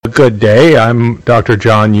Good day. I'm Dr.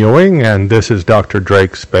 John Ewing, and this is Dr.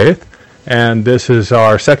 Drake Spaeth, and this is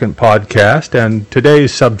our second podcast, and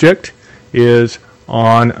today's subject is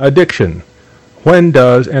on addiction. And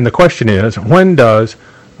the question is, when does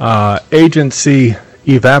agency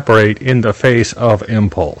evaporate in the face of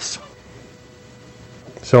impulse?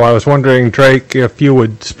 So I was wondering, Drake, if you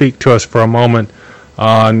would speak to us for a moment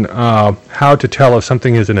on how to tell if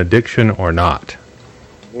something is an addiction or not.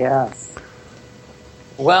 Yes.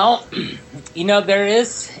 Well, there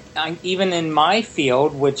is, even in my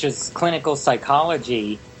field, which is clinical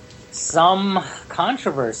psychology, some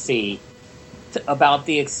controversy about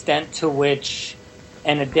the extent to which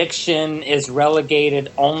an addiction is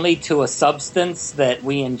relegated only to a substance that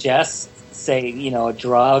we ingest, say, a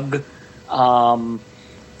drug,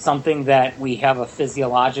 something that we have a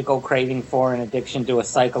physiological craving for, an addiction to a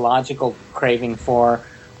psychological craving for,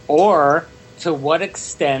 or to what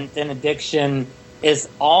extent an addiction is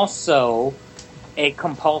also a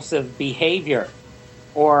compulsive behavior,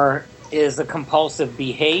 or is a compulsive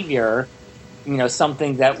behavior,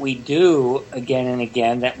 something that we do again and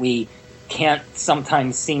again that we can't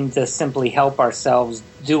sometimes seem to simply help ourselves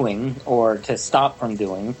doing or to stop from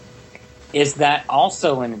doing. Is that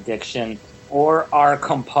also an addiction, or are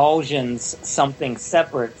compulsions something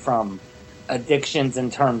separate from addictions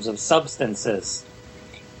in terms of substances?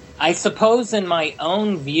 I suppose in my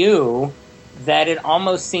own view that it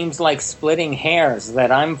almost seems like splitting hairs,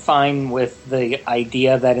 that I'm fine with the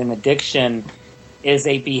idea that an addiction is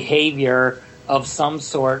a behavior of some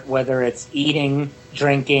sort, whether it's eating,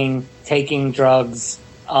 drinking, taking drugs,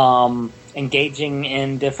 engaging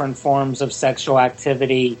in different forms of sexual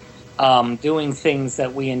activity, doing things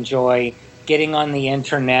that we enjoy, getting on the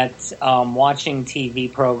internet, watching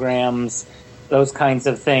TV programs, those kinds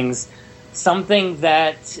of things. Something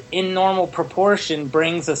that in normal proportion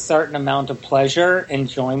brings a certain amount of pleasure,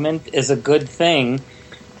 enjoyment is a good thing.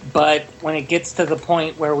 But when it gets to the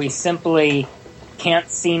point where we simply can't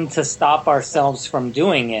seem to stop ourselves from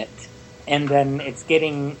doing it, and then it's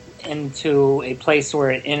getting into a place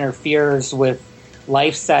where it interferes with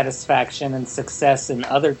life satisfaction and success in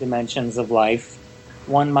other dimensions of life,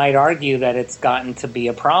 one might argue that it's gotten to be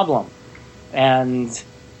a problem. And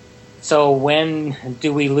so when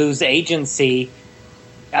do we lose agency?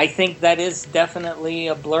 I think that is definitely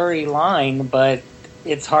a blurry line, but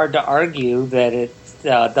it's hard to argue that it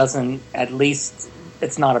doesn't, at least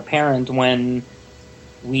it's not apparent when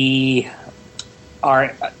we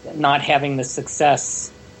are not having the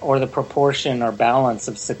success or the proportion or balance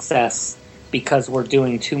of success because we're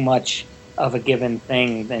doing too much of a given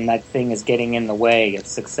thing, and that thing is getting in the way of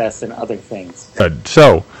success in other things. Good.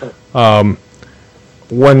 So,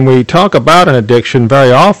 when we talk about an addiction,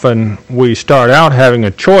 very often we start out having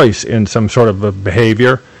a choice in some sort of a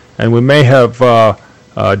behavior, and we may have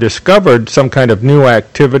discovered some kind of new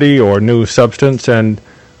activity or new substance, and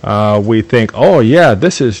we think, oh yeah,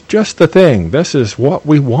 this is just the thing, this is what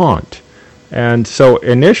we want. And so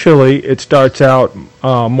initially it starts out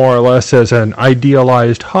more or less as an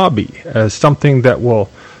idealized hobby, as something that will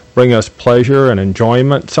bring us pleasure and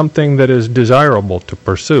enjoyment, something that is desirable to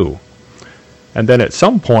pursue. And then at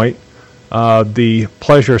some point, the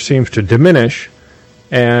pleasure seems to diminish,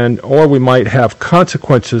 or we might have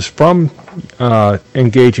consequences from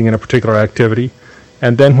engaging in a particular activity.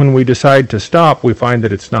 And then when we decide to stop, we find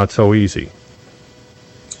that it's not so easy.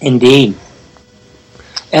 Indeed.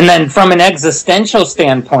 And then from an existential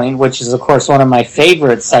standpoint, which is, of course, one of my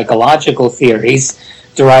favorite psychological theories,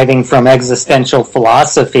 deriving from existential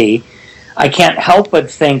philosophy, I can't help but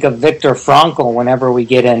think of Viktor Frankl whenever we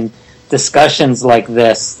get in discussions like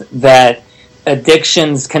this, that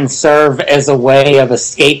addictions can serve as a way of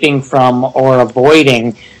escaping from or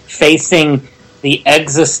avoiding facing the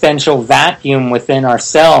existential vacuum within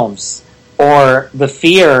ourselves, or the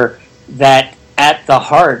fear that at the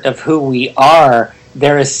heart of who we are,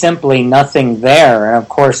 there is simply nothing there. And of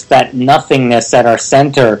course, that nothingness at our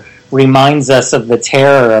center reminds us of the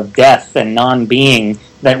terror of death and non-being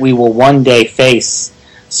that we will one day face.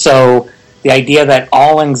 So the idea that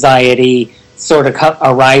all anxiety sort of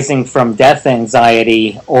arising from death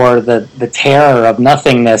anxiety or the terror of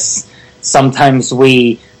nothingness, sometimes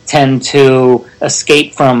we tend to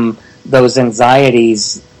escape from those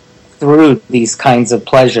anxieties through these kinds of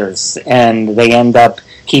pleasures, and they end up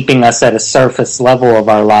keeping us at a surface level of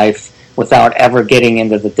our life without ever getting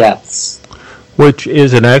into the depths. Which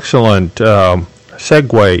is an excellent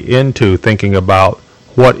segue into thinking about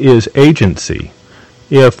what is agency.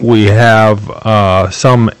 If we have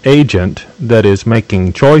some agent that is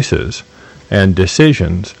making choices and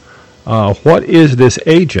decisions, what is this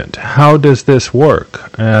agent? How does this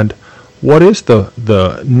work? And what is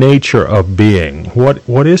the nature of being?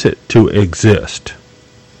 What is it to exist?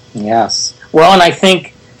 Yes. Well, and I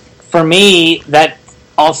think for me that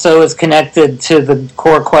also is connected to the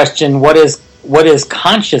core question: what is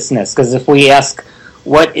consciousness? Because if we ask,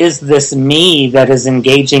 what is this me that is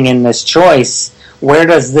engaging in this choice? Where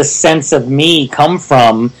does this sense of me come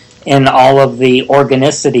from in all of the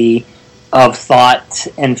organicity of thought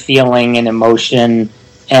and feeling and emotion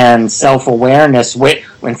and self-awareness?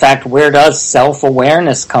 In fact, where does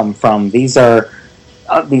self-awareness come from? These are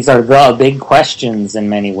the big questions in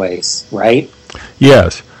many ways, right?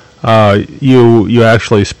 Yes. You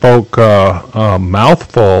actually spoke a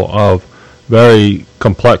mouthful of very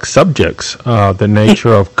complex subjects, the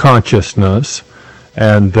nature of consciousness,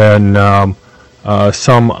 and then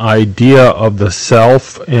some idea of the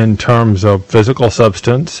self in terms of physical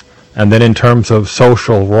substance, and then in terms of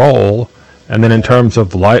social role, and then in terms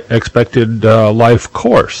of expected life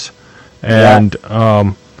course. And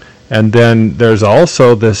and then there's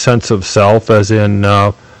also this sense of self as in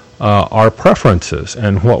our preferences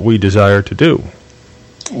and what we desire to do.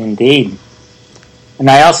 Indeed. And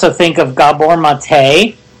I also think of Gabor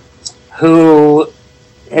Mate, who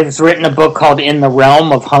has written a book called In the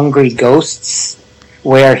Realm of Hungry Ghosts,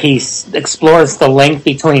 where he explores the link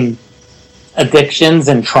between addictions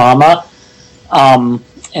and trauma,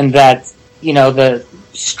 and that, the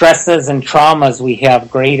stresses and traumas we have,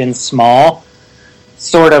 great and small,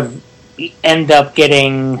 sort of end up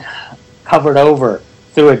getting covered over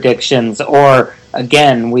through addictions, or,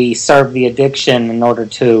 again, we serve the addiction in order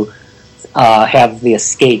to have the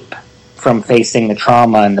escape from facing the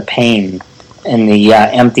trauma and the pain and the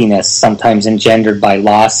emptiness, sometimes engendered by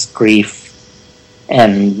loss, grief,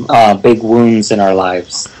 and big wounds in our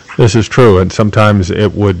lives. This is true, and sometimes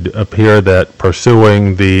it would appear that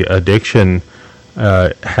pursuing the addiction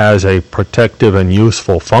has a protective and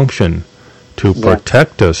useful function to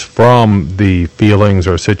protect us from the feelings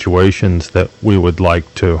or situations that we would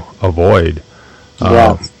like to avoid.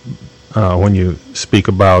 When you speak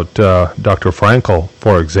about Dr. Frankl,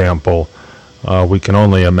 for example, we can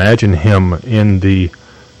only imagine him in the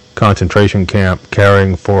concentration camp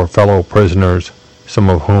caring for fellow prisoners, some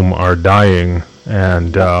of whom are dying,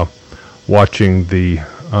 and watching the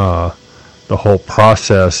whole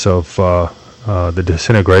process of the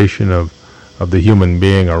disintegration of the human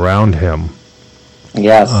being around him.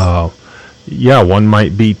 Yes. One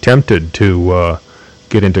might be tempted to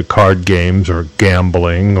get into card games or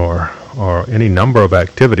gambling or any number of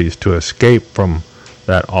activities to escape from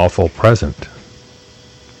that awful present.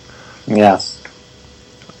 Yes.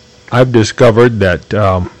 I've discovered that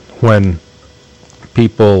when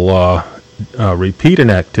people repeat an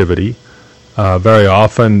activity, very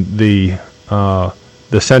often the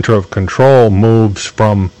center of control moves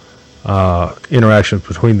from interactions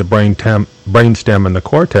between the brainstem and the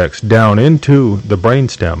cortex down into the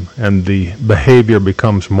brainstem, and the behavior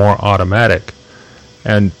becomes more automatic.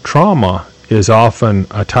 And trauma is often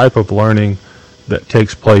a type of learning that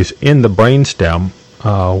takes place in the brainstem,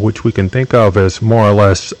 which we can think of as more or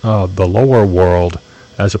less the lower world,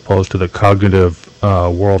 as opposed to the cognitive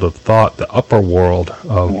world of thought, the upper world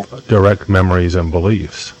of direct memories and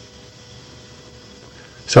beliefs.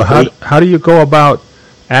 So how do you go about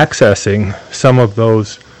accessing some of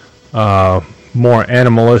those more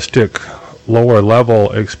animalistic, lower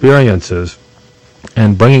level experiences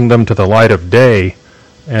and bringing them to the light of day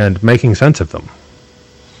and making sense of them?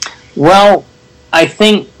 Well, I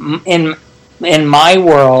think in my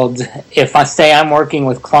world, if I say I'm working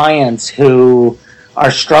with clients who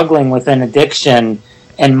are struggling with an addiction,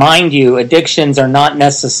 and mind you, addictions are not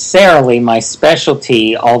necessarily my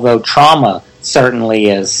specialty, although trauma certainly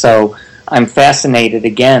is. So I'm fascinated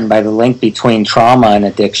again by the link between trauma and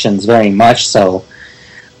addictions, very much so.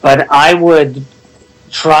 But I would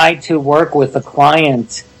try to work with a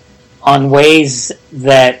client on ways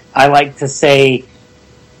that I like to say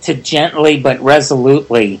to gently but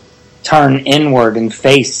resolutely turn inward and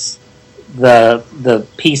face the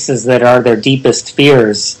pieces that are their deepest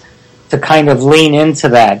fears, to kind of lean into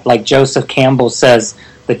that. Like Joseph Campbell says,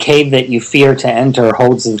 the cave that you fear to enter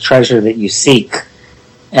holds the treasure that you seek.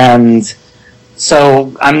 And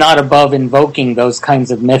so I'm not above invoking those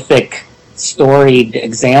kinds of mythic, storied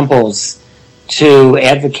examples to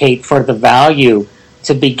advocate for the value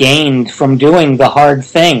to be gained from doing the hard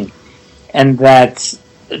thing, and that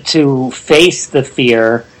to face the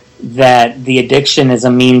fear that the addiction is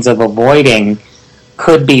a means of avoiding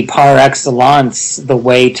could be par excellence the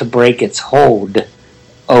way to break its hold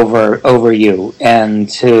over you, and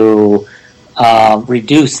to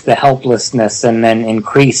reduce the helplessness and then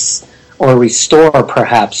increase or restore,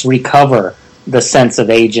 perhaps recover the sense of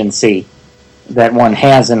agency that one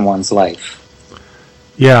has in one's life.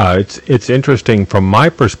 Yeah, it's interesting from my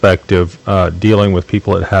perspective, dealing with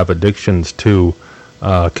people that have addictions to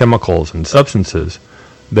chemicals and substances.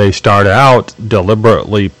 They start out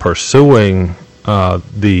deliberately pursuing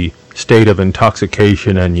the state of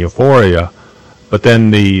intoxication and euphoria, but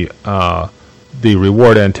then the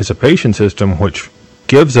reward anticipation system, which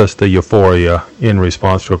gives us the euphoria in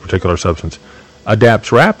response to a particular substance,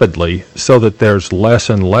 adapts rapidly so that there's less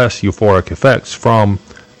and less euphoric effects from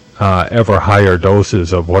ever higher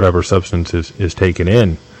doses of whatever substance is taken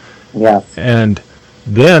in. Yeah. And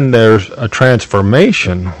then there's a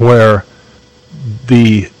transformation where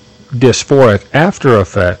the dysphoric after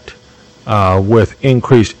effect with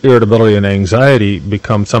increased irritability and anxiety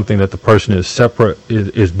becomes something that the person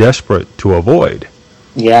is desperate to avoid.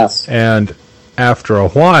 Yes. And after a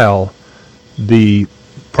while, the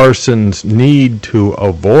person's need to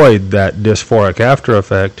avoid that dysphoric after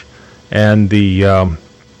effect and the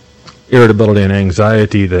irritability and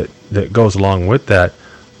anxiety that goes along with that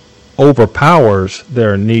overpowers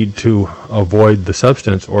their need to avoid the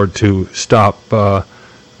substance or to stop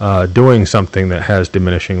doing something that has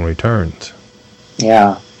diminishing returns.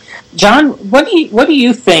 Yeah. John, what do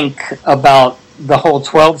you think about the whole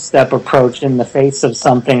 12-step approach in the face of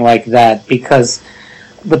something like that? Because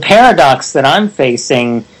the paradox that I'm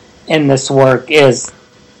facing in this work is,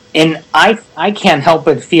 and I can't help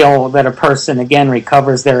but feel that a person, again,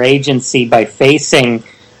 recovers their agency by facing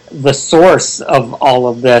the source of all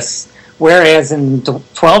of this, whereas in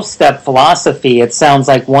 12-step philosophy, it sounds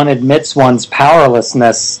like one admits one's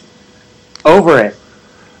powerlessness over it.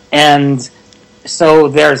 And so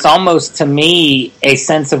there's almost, to me, a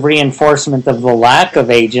sense of reinforcement of the lack of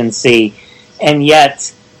agency, and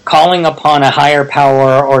yet calling upon a higher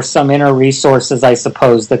power or some inner resources, I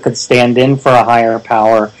suppose, that could stand in for a higher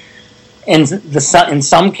power. In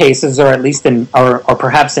some cases, or at least or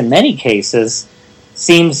perhaps in many cases,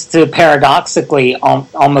 seems to paradoxically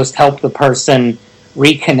almost help the person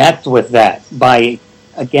reconnect with that by,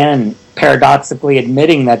 again, paradoxically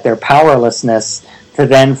admitting that their powerlessness to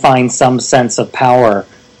then find some sense of power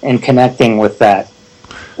in connecting with that.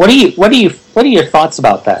 What are your thoughts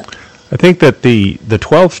about that? I think that the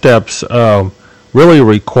 12 steps really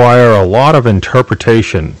require a lot of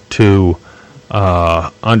interpretation to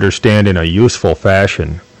understand in a useful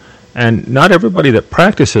fashion. And not everybody that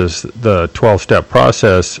practices the 12-step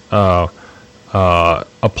process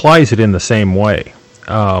applies it in the same way.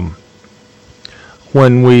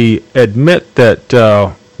 When we admit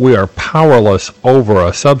that we are powerless over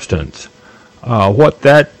a substance, what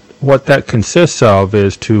that consists of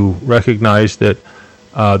is to recognize that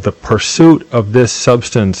the pursuit of this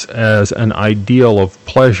substance as an ideal of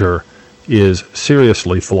pleasure is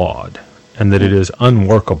seriously flawed, and that it is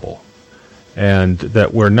unworkable, and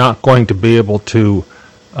that we're not going to be able to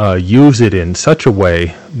use it in such a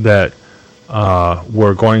way that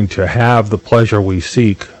we're going to have the pleasure we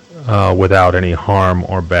seek without any harm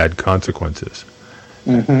or bad consequences.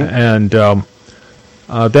 Mm-hmm. And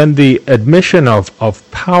then the admission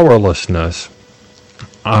of powerlessness,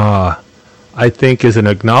 I think, is an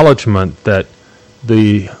acknowledgement that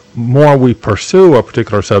the more we pursue a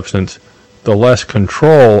particular substance, the less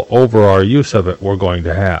control over our use of it we're going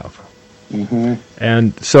to have. Mm-hmm.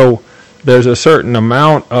 And so there's a certain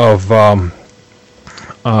amount of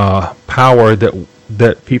power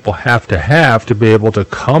that people have to be able to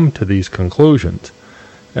come to these conclusions.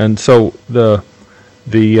 And so the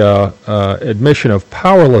admission of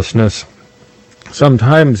powerlessness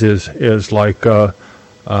sometimes is like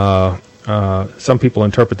some people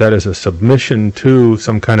interpret that as a submission to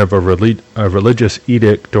some kind of a religious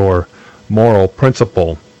edict or moral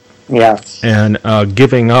principle. Yes. And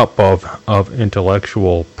giving up of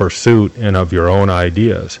intellectual pursuit and of your own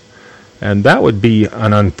ideas. And that would be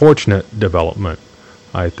an unfortunate development,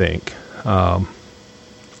 I think.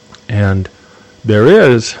 And there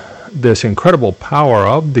is this incredible power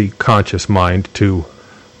of the conscious mind to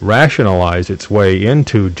rationalize its way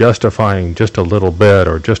into justifying just a little bit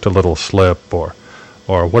or just a little slip, or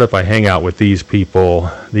what if I hang out with these people,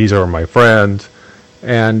 these are my friends.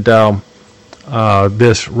 And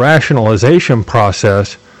this rationalization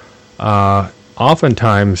process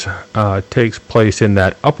oftentimes takes place in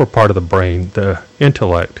that upper part of the brain, the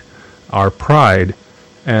intellect, our pride,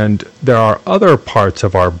 and there are other parts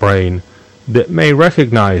of our brain that may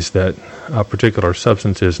recognize that a particular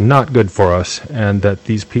substance is not good for us and that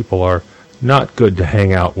these people are not good to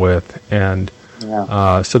hang out with. And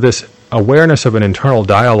so this awareness of an internal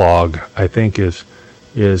dialogue, I think, is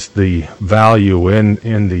the value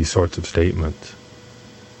in these sorts of statements.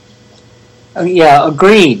 Yeah,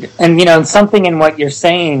 agreed. And, something in what you're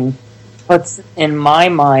saying puts in my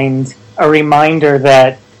mind a reminder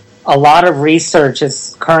that a lot of research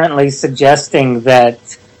is currently suggesting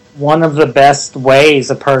that one of the best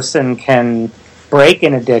ways a person can break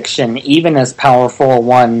an addiction, even as powerful a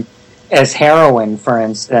one as heroin, for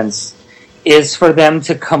instance, is for them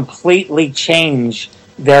to completely change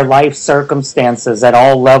their life circumstances at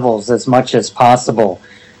all levels as much as possible.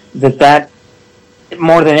 That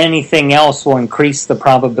more than anything else will increase the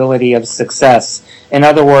probability of success. In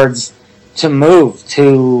other words, to move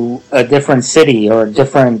to a different city or a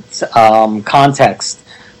different context,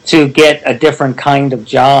 to get a different kind of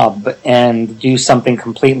job and do something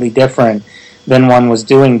completely different than one was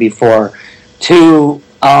doing before, to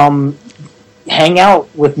hang out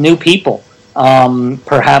with new people,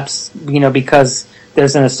 perhaps, because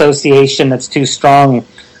there's an association that's too strong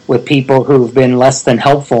with people who've been less than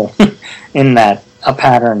helpful in that a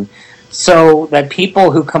pattern. So that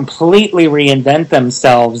people who completely reinvent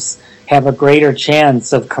themselves have a greater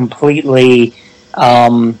chance of completely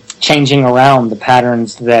changing around the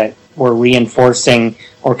patterns that were reinforcing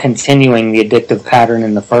or continuing the addictive pattern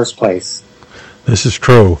in the first place. This is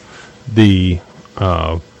true. The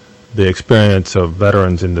experience of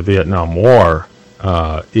veterans in the Vietnam War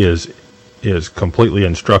is completely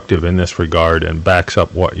instructive in this regard and backs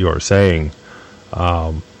up what you're saying.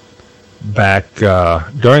 Back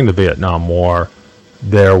during the Vietnam War,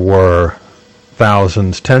 there were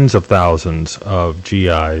thousands, tens of thousands of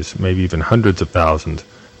GIs, maybe even hundreds of thousands,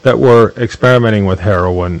 that were experimenting with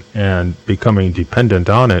heroin and becoming dependent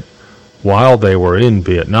on it while they were in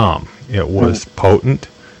Vietnam. It was potent,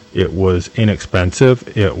 it was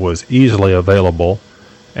inexpensive, it was easily available,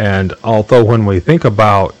 and although when we think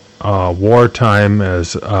about wartime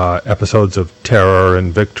as episodes of terror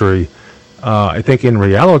and victory, I think in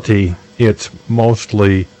reality it's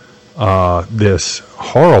mostly this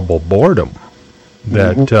horrible boredom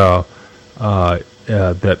that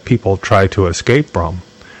that people try to escape from.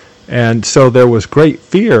 And so there was great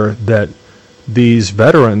fear that these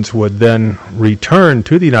veterans would then return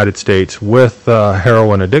to the United States with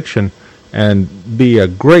heroin addiction and be a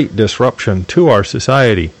great disruption to our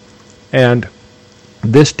society. And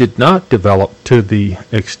this did not develop to the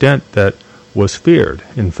extent that was feared.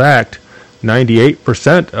 In fact,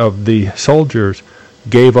 98% of the soldiers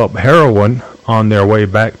gave up heroin on their way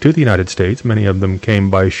back to the United States. Many of them came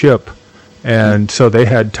by ship. And so they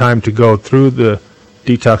had time to go through the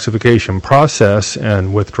detoxification process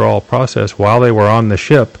and withdrawal process while they were on the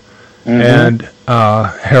ship. And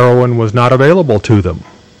heroin was not available to them.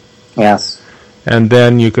 Yes. And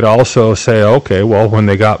then you could also say, okay, well, when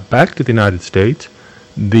they got back to the United States,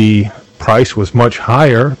 the price was much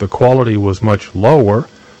higher, the quality was much lower,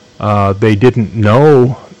 they didn't know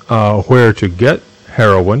where to get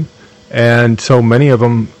heroin, and so many of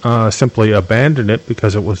them simply abandoned it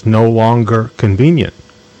because it was no longer convenient.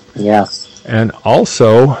 Yes. And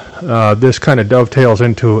also, this kind of dovetails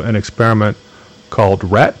into an experiment called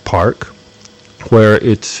Rat Park, where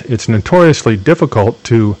it's notoriously difficult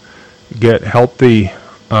to get healthy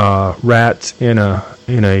rats in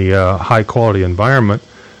a high quality environment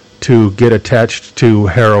to get attached to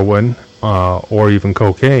heroin or even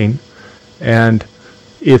cocaine. And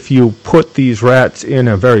if you put these rats in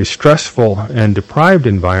a very stressful and deprived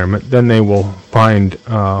environment, then they will find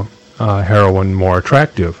heroin more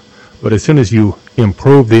attractive. But as soon as you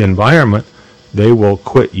improve the environment, they will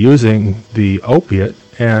quit using the opiate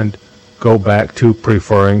and go back to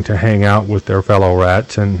preferring to hang out with their fellow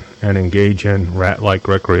rats and engage in rat-like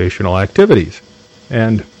recreational activities.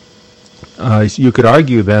 And you could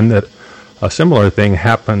argue then that a similar thing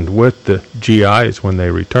happened with the GIs when they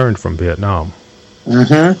returned from Vietnam.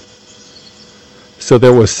 So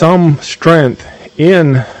there was some strength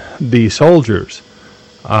in the soldiers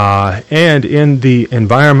and in the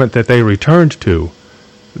environment that they returned to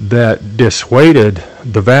that dissuaded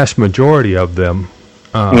the vast majority of them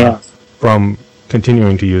from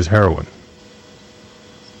continuing to use heroin.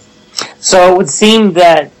 So it would seem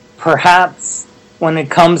that perhaps when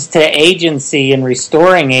it comes to agency and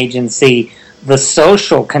restoring agency, the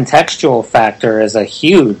social contextual factor is a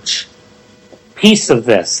huge piece of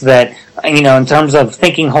this. That, in terms of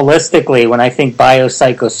thinking holistically, when I think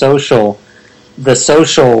biopsychosocial, the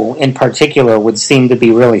social in particular would seem to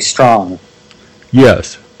be really strong.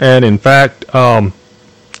 Yes, and in fact,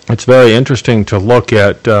 it's very interesting to look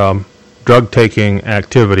at drug-taking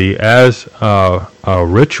activity as a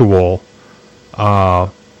ritual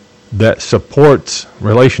that supports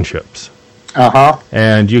relationships.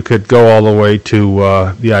 And you could go all the way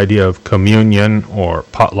to the idea of communion or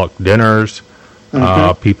potluck dinners,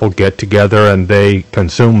 People get together and they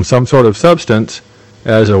consume some sort of substance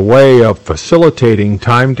as a way of facilitating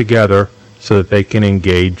time together so that they can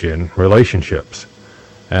engage in relationships.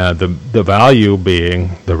 The value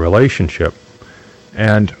being the relationship.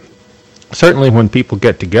 And certainly when people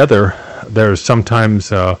get together, there's sometimes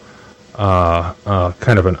kind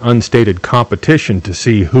of an unstated competition to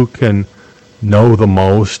see who can know the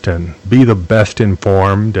most and be the best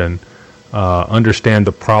informed and understand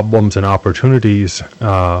the problems and opportunities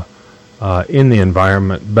in the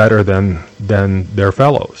environment better than their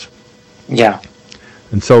fellows. Yeah.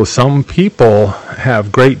 And so some people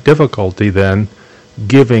have great difficulty then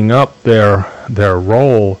giving up their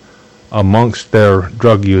role amongst their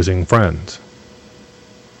drug-using friends.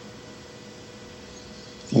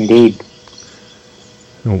 Indeed.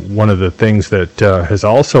 One of the things that has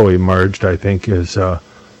also emerged, I think, is a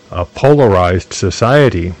polarized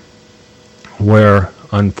society where,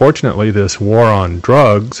 unfortunately, this war on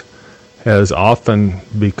drugs has often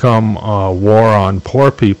become a war on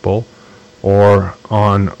poor people or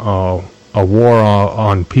on a war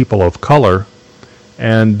on people of color,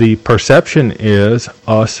 and the perception is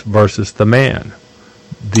us versus the man,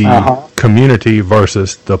 the community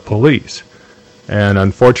versus the police. And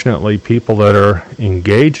unfortunately, people that are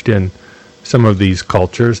engaged in some of these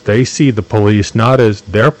cultures, they see the police not as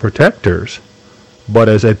their protectors, but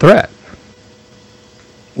as a threat.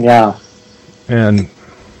 Yeah. And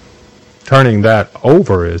turning that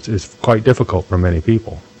over is quite difficult for many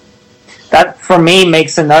people. That, for me,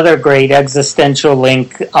 makes another great existential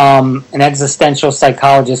link. An existential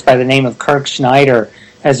psychologist by the name of Kirk Schneider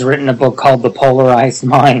has written a book called The Polarized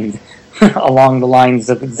Mind, along the lines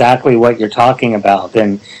of exactly what you're talking about.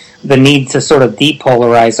 And the need to sort of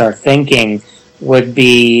depolarize our thinking would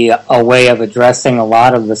be a way of addressing a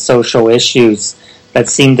lot of the social issues that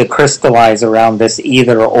seem to crystallize around this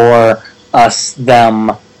either or, us,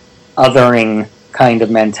 them, othering kind of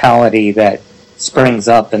mentality that springs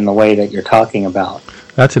up in the way that you're talking about.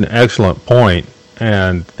 That's an excellent point,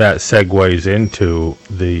 and that segues into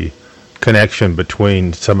the connection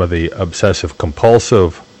between some of the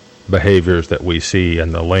obsessive-compulsive behaviors that we see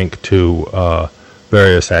and the link to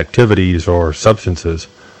various activities or substances.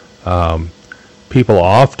 People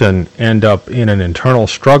often end up in an internal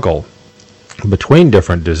struggle between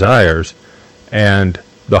different desires, and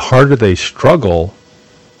the harder they struggle,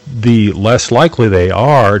 the less likely they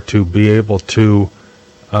are to be able to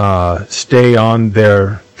stay on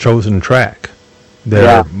their chosen track.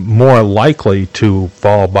 They're more likely to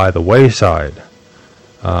fall by the wayside.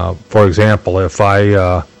 For example, if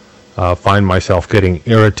I find myself getting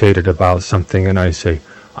irritated about something and I say,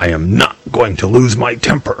 I am not going to lose my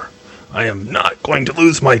temper. I am not going to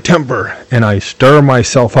lose my temper. And I stir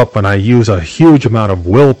myself up and I use a huge amount of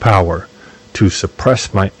willpower to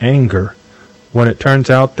suppress my anger, when it turns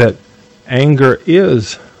out that anger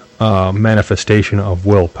is a manifestation of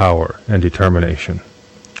willpower and determination.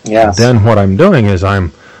 Yes. Then what I'm doing is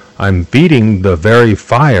I'm feeding the very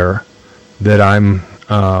fire that I'm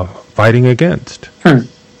fighting against.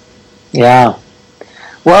 Yeah.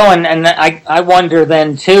 Well, and I wonder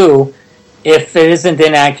then, too, if it isn't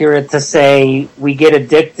inaccurate to say we get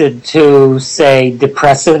addicted to, say,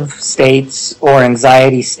 depressive states or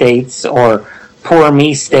anxiety states or poor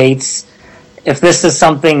me states. If this is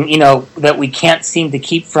something, that we can't seem to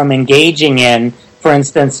keep from engaging in, for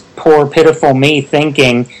instance, poor, pitiful me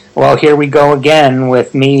thinking, well, here we go again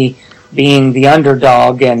with me being the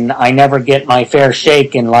underdog and I never get my fair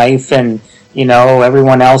shake in life and,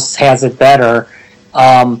 everyone else has it better.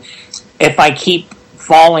 If I keep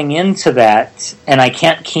falling into that and I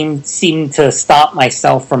can't seem to stop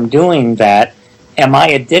myself from doing that, am I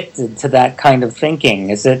addicted to that kind of thinking?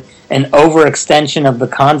 Is it an overextension of the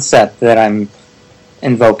concept that I'm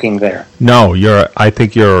invoking there? No, I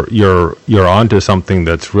think you're onto something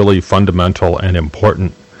that's really fundamental and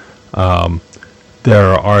important.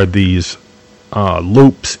 There are these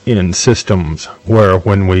loops in systems where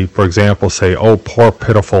when we, for example, say, oh, poor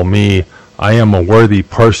pitiful me, I am a worthy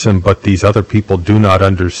person, but these other people do not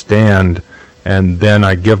understand, and then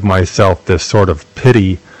I give myself this sort of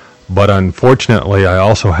pity, but unfortunately I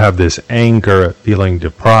also have this anger at feeling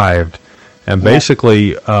deprived. And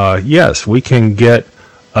basically, yes, we can get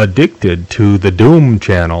addicted to the doom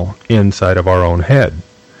channel inside of our own head.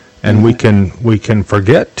 And we can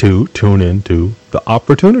forget to tune into the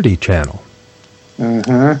opportunity channel.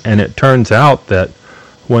 And it turns out that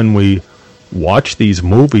when we watch these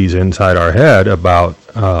movies inside our head about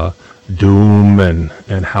doom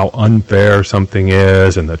and how unfair something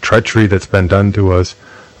is and the treachery that's been done to us,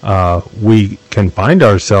 we can find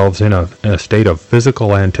ourselves in a state of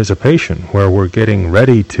physical anticipation where we're getting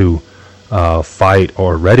ready to fight,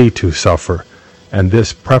 or ready to suffer. And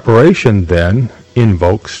this preparation then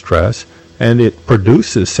invokes stress, and it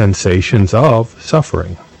produces sensations of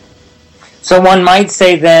suffering. So one might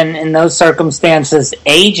say then, in those circumstances,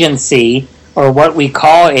 agency, or what we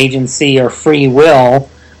call agency or free will,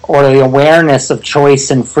 or the awareness of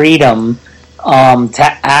choice and freedom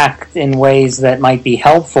to act in ways that might be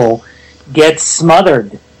helpful, gets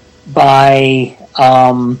smothered by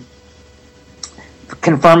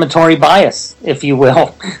confirmatory bias, if you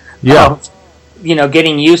will. Yeah.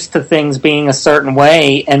 Getting used to things being a certain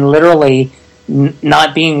way and literally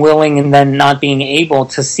not being willing and then not being able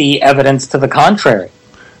to see evidence to the contrary.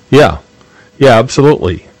 Yeah,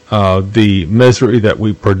 absolutely. The misery that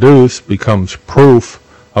we produce becomes proof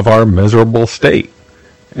of our miserable state.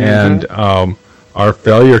 And our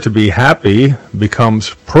failure to be happy becomes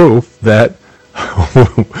proof that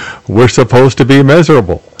we're supposed to be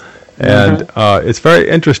miserable. And it's very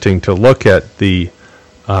interesting to look at the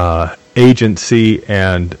agency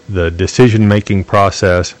and the decision-making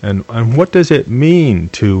process, and what does it mean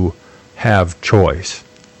to have choice.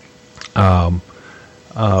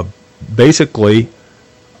 Basically,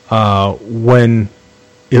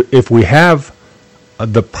 if we have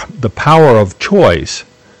the power of choice,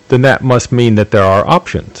 then that must mean that there are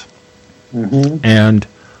options. And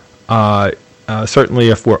certainly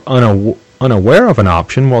if we're unaware of an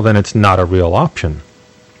option, well, then it's not a real option.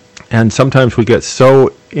 And sometimes we get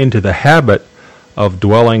so into the habit of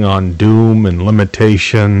dwelling on doom and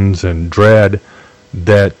limitations and dread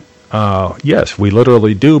that, yes, we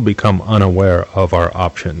literally do become unaware of our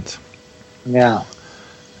options. Yeah.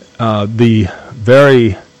 The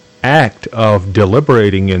very act of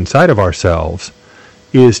deliberating inside of ourselves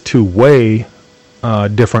is to weigh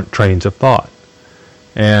different trains of thought.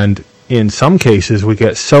 And in some cases, we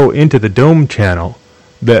get so into the doom channel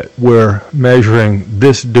that we're measuring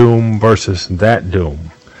this doom versus that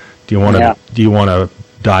doom. Do you want to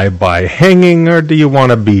die by hanging, or do you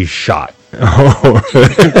want to be shot?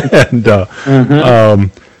 And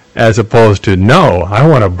as opposed to, no, I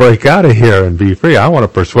want to break out of here and be free. I want to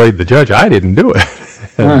persuade the judge I didn't do it.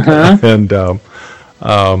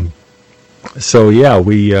 So yeah,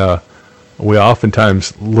 we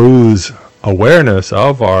oftentimes lose awareness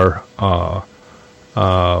of our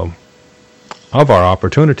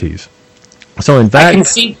opportunities. So in fact, I can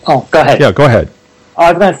see. Oh, go ahead. Yeah, go ahead.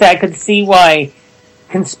 I was going to say I could see why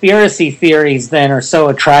conspiracy theories then are so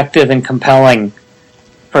attractive and compelling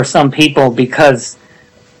for some people, because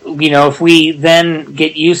if we then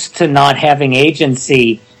get used to not having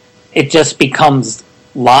agency, it just becomes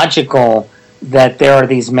logical that there are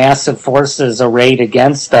these massive forces arrayed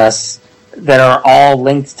against us that are all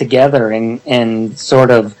linked together in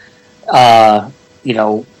sort of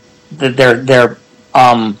they're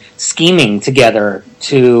scheming together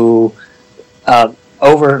to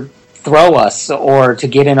overthrow us or to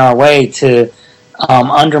get in our way, to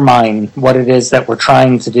undermine what it is that we're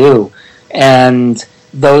trying to do. And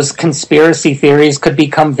those conspiracy theories could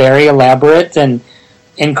become very elaborate and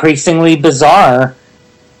increasingly bizarre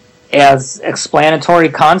as explanatory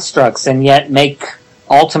constructs, and yet make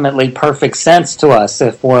ultimately perfect sense to us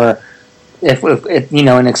if in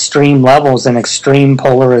extreme levels and extreme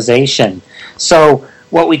polarization. So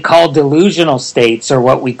what we call delusional states, or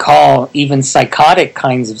what we call even psychotic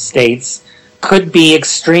kinds of states, could be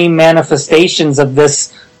extreme manifestations of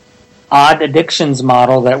this odd addictions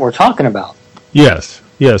model that we're talking about. Yes,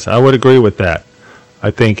 I would agree with that.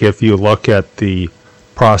 I think if you look at the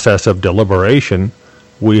process of deliberation,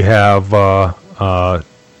 we have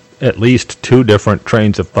at least two different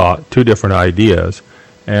trains of thought, two different ideas,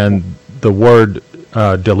 and the word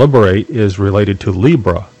deliberate is related to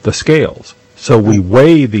Libra, the scales. So we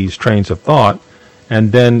weigh these trains of thought,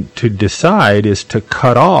 and then to decide is to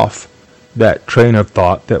cut off that train of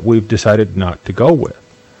thought that we've decided not to go with.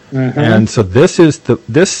 And so this is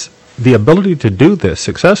the ability to do this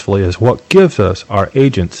successfully is what gives us our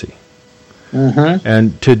agency.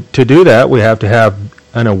 And to do that, we have to have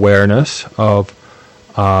an awareness of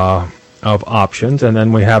options, and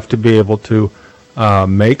then we have to be able to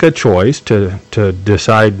make a choice to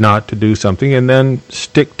decide not to do something and then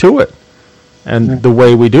stick to it. And the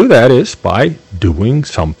way we do that is by doing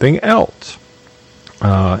something else.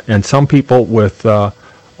 And some people with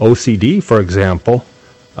OCD, for example,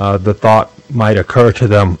 the thought might occur to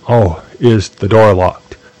them, oh, is the door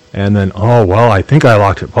locked? And then, oh, well, I think I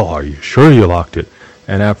locked it. Well, are you sure you locked it?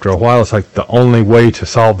 And after a while, it's like the only way to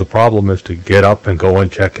solve the problem is to get up and go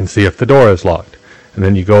and check and see if the door is locked. And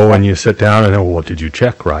then you go and you sit down and then, well, did you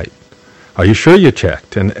check right? Are you sure you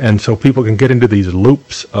checked? And so people can get into these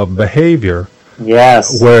loops of behavior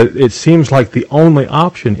Yes. Where it seems like the only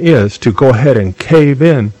option is to go ahead and cave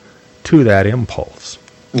in to that impulse.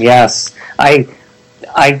 Yes.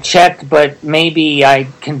 I checked, but maybe I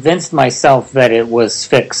convinced myself that it was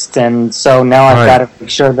fixed, and so now I've got to make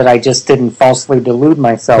sure that I just didn't falsely delude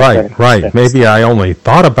myself. Right. Maybe I only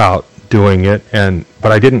thought about doing it,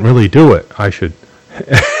 but I didn't really do it. I should.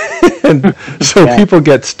 And so people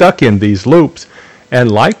get stuck in these loops,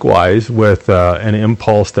 and likewise with an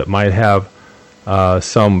impulse that might have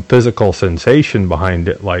some physical sensation behind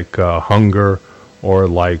it, like hunger or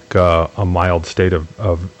like a mild state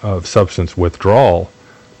of substance withdrawal.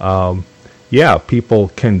 People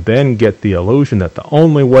can then get the illusion that the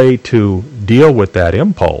only way to deal with that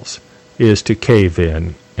impulse is to cave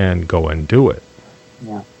in and go and do it.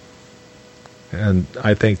 Yeah. And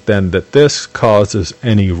I think then that this causes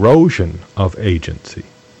an erosion of agency.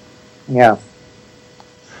 Yeah.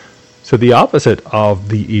 So the opposite of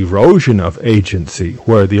the erosion of agency,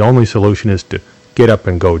 where the only solution is to get up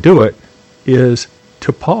and go do it, is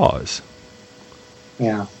to pause.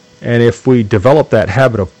 Yeah. And if we develop that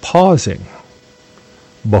habit of pausing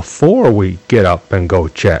before we get up and go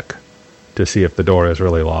check to see if the door is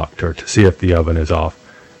really locked or to see if the oven is off,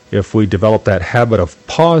 if we develop that habit of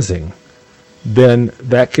pausing, then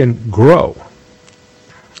that can grow.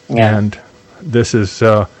 Yeah. And this is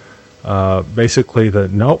basically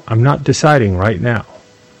nope, I'm not deciding right now.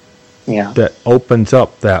 Yeah. That opens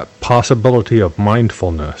up that possibility of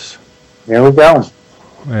mindfulness. There we go.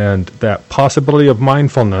 And that possibility of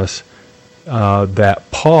mindfulness, that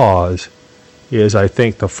pause, is, I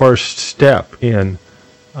think, the first step in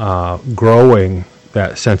growing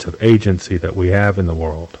that sense of agency that we have in the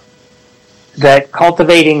world. That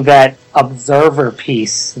cultivating that observer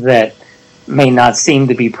piece that may not seem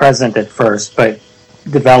to be present at first, but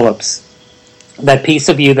develops. That piece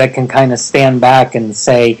of you that can kind of stand back and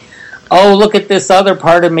say, oh, look at this other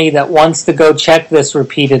part of me that wants to go check this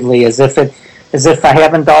repeatedly, as if I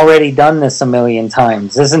haven't already done this a million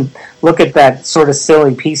times. Look at that sort of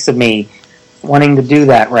silly piece of me wanting to do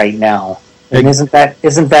that right now. And isn't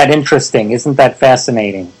that interesting? Isn't that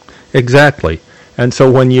fascinating? Exactly. And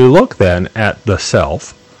so when you look then at the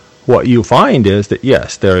self, what you find is that,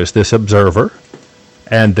 yes, there is this observer,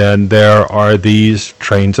 and then there are these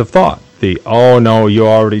trains of thought. The, oh, no, you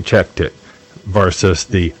already checked it, versus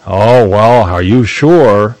the, oh, well, are you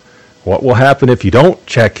sure? What will happen if you don't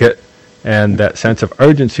check it? And that sense of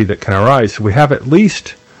urgency that can arise. So we have at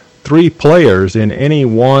least 3 players in any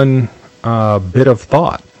one bit of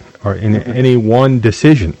thought or in any one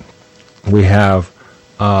decision. We have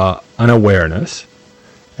an awareness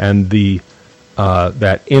and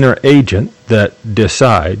that inner agent that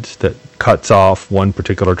decides, that cuts off one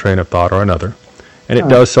particular train of thought or another. And it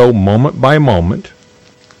does so moment by moment.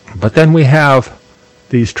 But then we have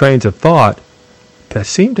these trains of thought that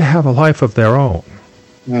seem to have a life of their own.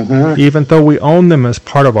 Mm-hmm. Even though we own them as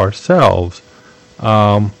part of ourselves,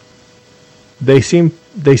 they seem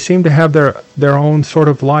to have their own sort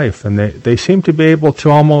of life, and they seem to be able to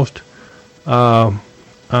almost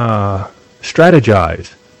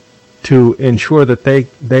strategize to ensure that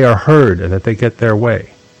they are heard and that they get their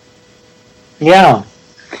way. Yeah.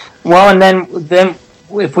 Well, and then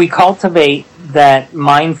if we cultivate that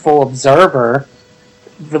mindful observer,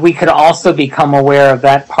 we could also become aware of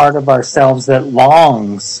that part of ourselves that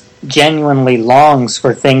genuinely longs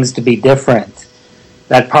for things to be different.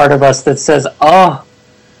 That part of us that says, oh,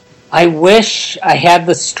 I wish I had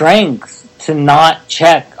the strength to not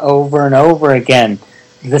check over and over again.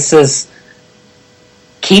 This is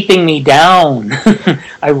keeping me down.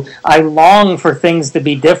 I long for things to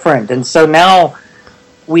be different. And so now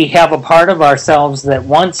we have a part of ourselves that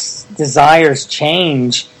once desires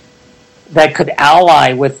change, that could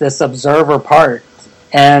ally with this observer part.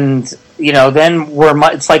 And, then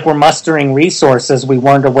it's like we're mustering resources we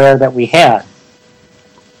weren't aware that we had.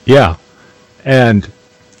 Yeah. And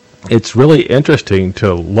it's really interesting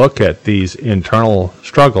to look at these internal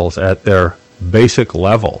struggles at their basic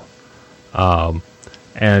level.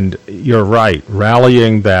 And you're right,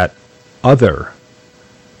 rallying that other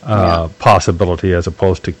possibility as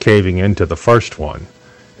opposed to caving into the first one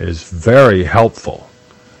is very helpful.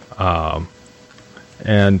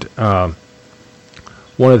 And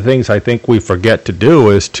one of the things I think we forget to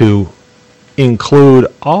do is to include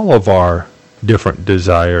all of our different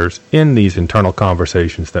desires in these internal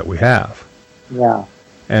conversations that we have. Yeah.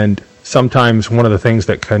 And sometimes one of the things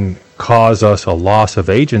that can cause us a loss of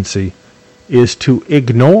agency is to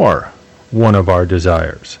ignore one of our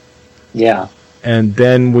desires. Yeah. And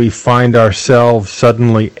then we find ourselves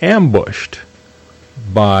suddenly ambushed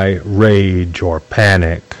by rage or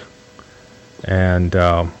panic. And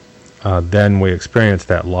then we experience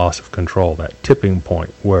that loss of control, that tipping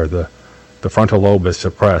point where the frontal lobe is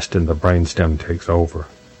suppressed and the brainstem takes over.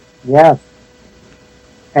 Yes.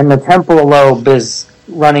 And the temporal lobe is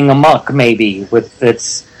running amok, maybe, with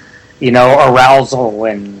its, arousal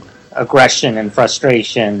and aggression and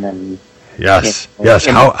frustration and. Yes, yes.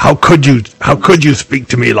 How could you speak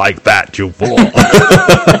to me like that, you fool?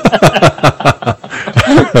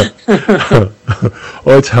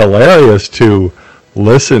 Well, it's hilarious to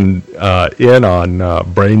listen in on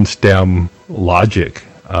brainstem logic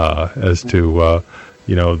as to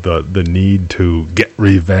the need to get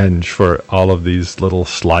revenge for all of these little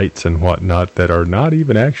slights and whatnot that are not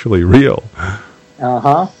even actually real.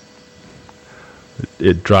 Uh-huh.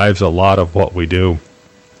 It drives a lot of what we do.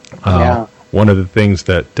 One of the things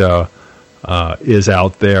that is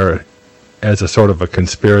out there as a sort of a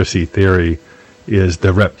conspiracy theory is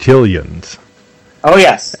the reptilians. Oh,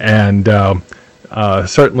 yes. And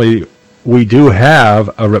certainly we do have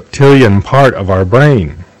a reptilian part of our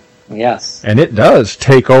brain. Yes. And it does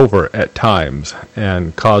take over at times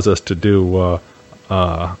and cause us to do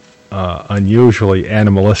unusually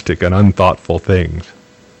animalistic and unthoughtful things.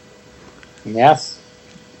 Yes.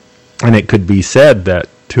 And it could be said that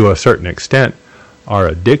to a certain extent, our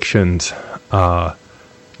addictions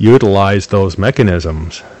utilize those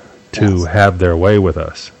mechanisms to have their way with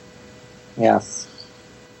us. Yes.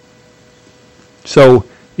 So,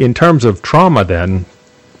 in terms of trauma, then,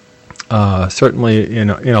 certainly in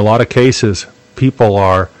a lot of cases, people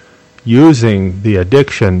are using the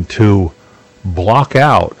addiction to block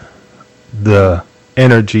out the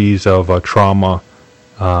energies of a trauma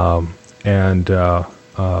and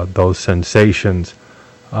those sensations.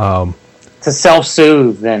 To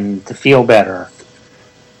self-soothe and to feel better.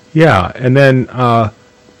 Yeah, and then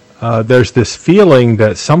there's this feeling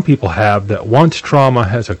that some people have that once trauma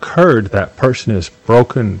has occurred, that person is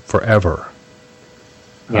broken forever.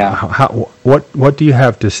 Yeah. What do you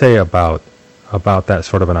have to say about that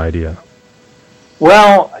sort of an idea?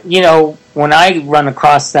 Well, when I run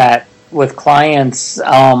across that with clients,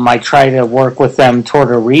 I try to work with them toward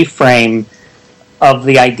a reframe of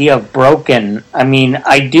the idea of broken. I mean,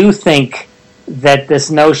 I do think that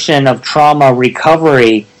this notion of trauma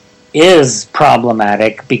recovery is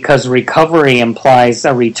problematic because recovery implies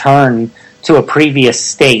a return to a previous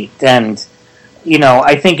state. And,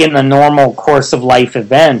 I think in the normal course of life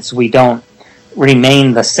events, we don't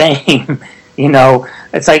remain the same.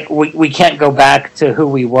 It's like we can't go back to who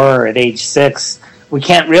we were at age 6. We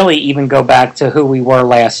can't really even go back to who we were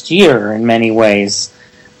last year in many ways.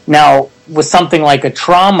 Now, with something like a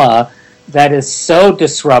trauma that is so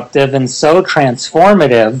disruptive and so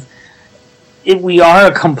transformative, we are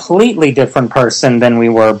a completely different person than we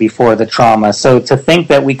were before the trauma. So to think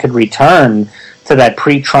that we could return to that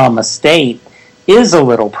pre-trauma state is a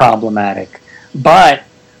little problematic. But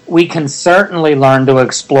we can certainly learn to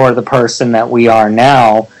explore the person that we are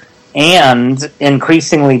now. And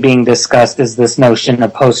increasingly being discussed is this notion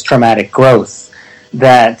of post-traumatic growth,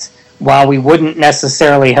 that while we wouldn't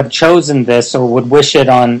necessarily have chosen this or would wish it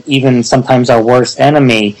on even sometimes our worst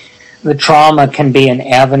enemy, the trauma can be an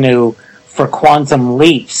avenue for quantum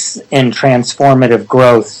leaps in transformative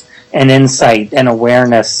growth and insight and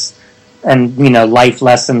awareness and, life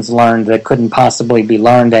lessons learned that couldn't possibly be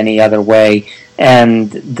learned any other way,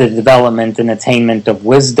 and the development and attainment of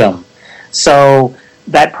wisdom. So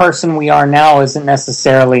that person we are now isn't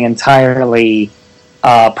necessarily entirely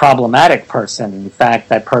problematic person. In fact,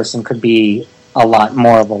 that person could be a lot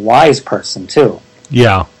more of a wise person, too.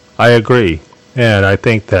 Yeah, I agree. And I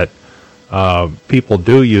think that people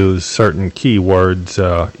do use certain key words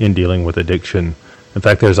in dealing with addiction. In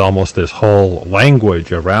fact, there's almost this whole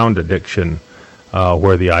language around addiction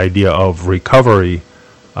where the idea of recovery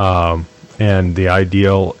and the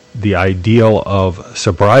ideal of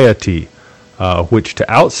sobriety, which to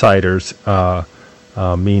outsiders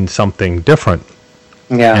means something different.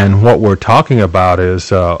 Yeah. And what we're talking about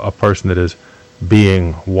is a person that is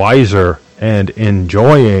being wiser and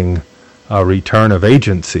enjoying a return of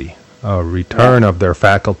agency, a return of their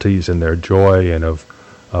faculties and their joy and of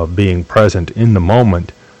being present in the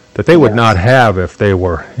moment that they would not have if they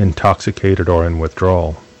were intoxicated or in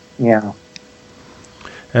withdrawal. Yeah.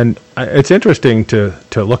 And it's interesting to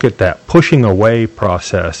look at that pushing away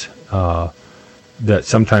process that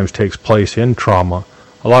sometimes takes place in trauma.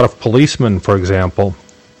 A lot of policemen, for example,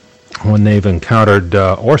 when they've encountered,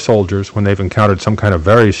 or soldiers, when they've encountered some kind of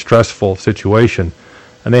very stressful situation,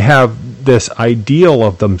 and they have this ideal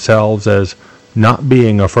of themselves as not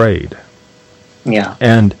being afraid. Yeah.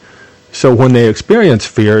 And so when they experience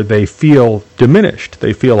fear, they feel diminished.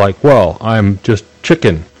 They feel like, well, I'm just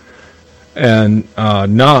chicken. and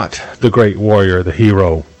not the great warrior, the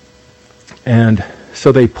hero. And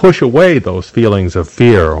so they push away those feelings of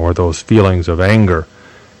fear or those feelings of anger.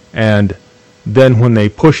 And then when they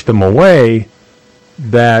push them away,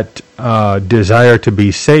 that desire to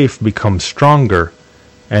be safe becomes stronger,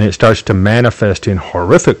 and it starts to manifest in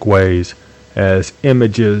horrific ways as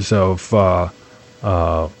images of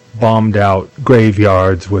bombed out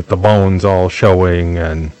graveyards with the bones all showing,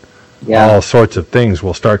 and all sorts of things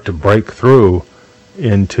will start to break through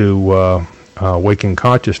into waking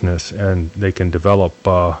consciousness, and they can develop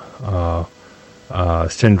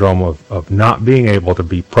syndrome of not being able to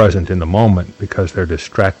be present in the moment because they're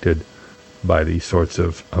distracted by these sorts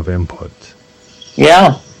of inputs.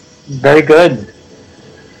 Yeah, very good.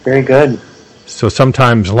 Very good. So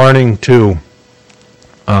sometimes learning to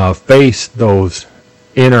face those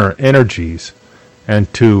inner energies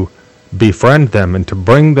and to befriend them and to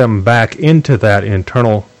bring them back into that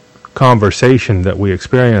internal conversation that we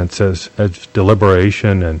experience as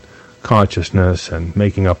deliberation and consciousness and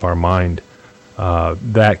making up our mind,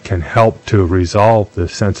 that can help to resolve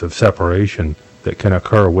this sense of separation that can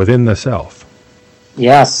occur within the self.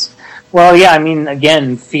 Yes. Well, yeah, I mean,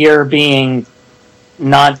 again, fear being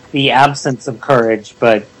not the absence of courage,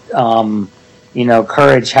 but,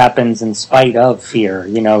 courage happens in spite of fear.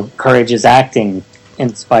 Courage is acting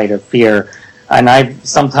in spite of fear. And I've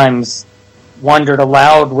sometimes wondered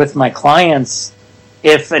aloud with my clients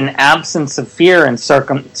if an absence of fear in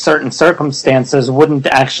certain circumstances wouldn't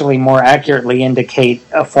actually more accurately indicate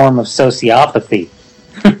a form of sociopathy.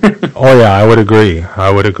 Oh, yeah, I would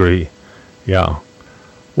agree. Yeah.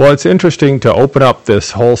 Well, it's interesting to open up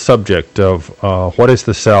this whole subject of what is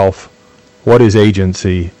the self, what is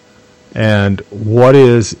agency, and what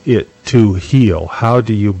is it to heal? How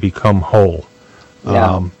do you become whole?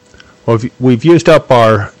 Yeah. Well, we've used up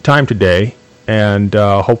our time today, and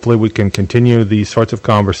hopefully we can continue these sorts of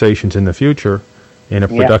conversations in the future in a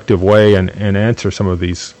productive way and answer some of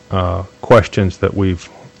these questions that we've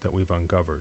uncovered.